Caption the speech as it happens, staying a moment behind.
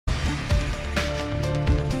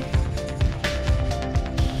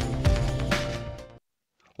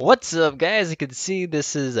What's up, guys? You can see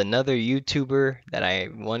this is another YouTuber that I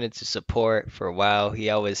wanted to support for a while. He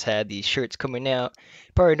always had these shirts coming out.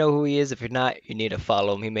 You probably know who he is. If you're not, you need to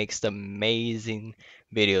follow him. He makes the amazing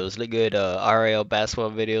videos. Look good RL basketball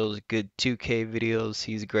videos, good 2K videos.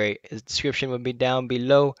 He's great. His description will be down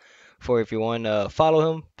below for if you want to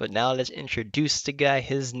follow him. But now let's introduce the guy.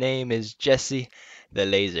 His name is Jesse the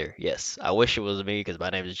Laser. Yes, I wish it was me because my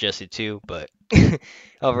name is Jesse too, but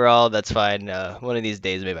overall, that's fine. One of these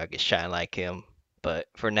days, maybe I could shine like him. But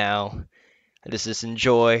for now, I just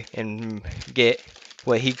enjoy and get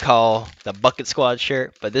what he call the Bucket Squad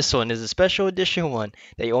shirt. But this one is a special edition one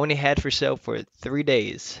that he only had for sale for 3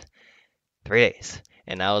 days. 3 days.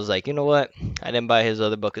 And I was like, you know what? I didn't buy his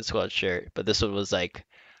other Bucket Squad shirt, but this one was like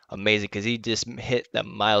amazing because he just hit that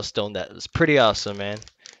milestone that was pretty awesome, man.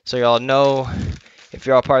 So y'all know if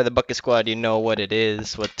you're all part of the Bucket Squad, you know what it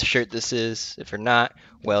is, what shirt this is. If you're not,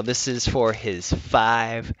 well, this is for his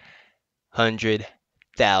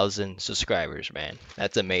 500,000 subscribers, man.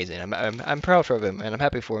 That's amazing. I'm proud of him, and I'm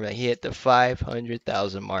happy for him that he hit the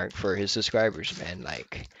 500,000 mark for his subscribers, man.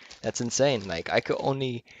 Like, that's insane. Like, I could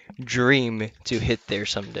only dream to hit there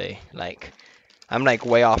someday. Like, I'm like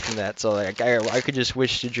way off from that, so like I could just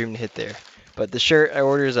wish to dream to hit there. But the shirt I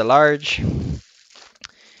ordered is a large.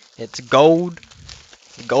 It's gold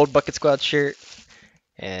Bucket Squad shirt,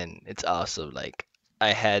 and it's awesome. Like I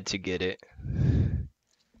had to get it.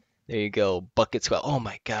 There you go, Bucket Squad. Oh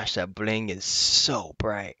my gosh, that bling is so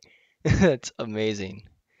bright. That's amazing.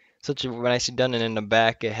 Such a when I see done, and in the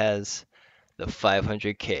back it has the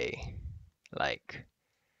 500K. Like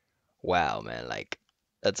wow, man. Like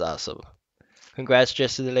that's awesome. Congrats,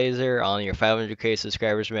 JesserTheLazer, on your 500K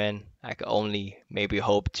subscribers, man. I could only maybe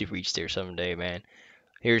hope to reach there someday, man.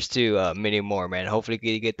 Here's to many more, man. Hopefully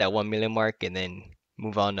you get that 1 million mark and then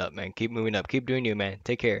move on up, man. Keep moving up. Keep doing you, man.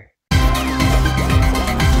 Take care.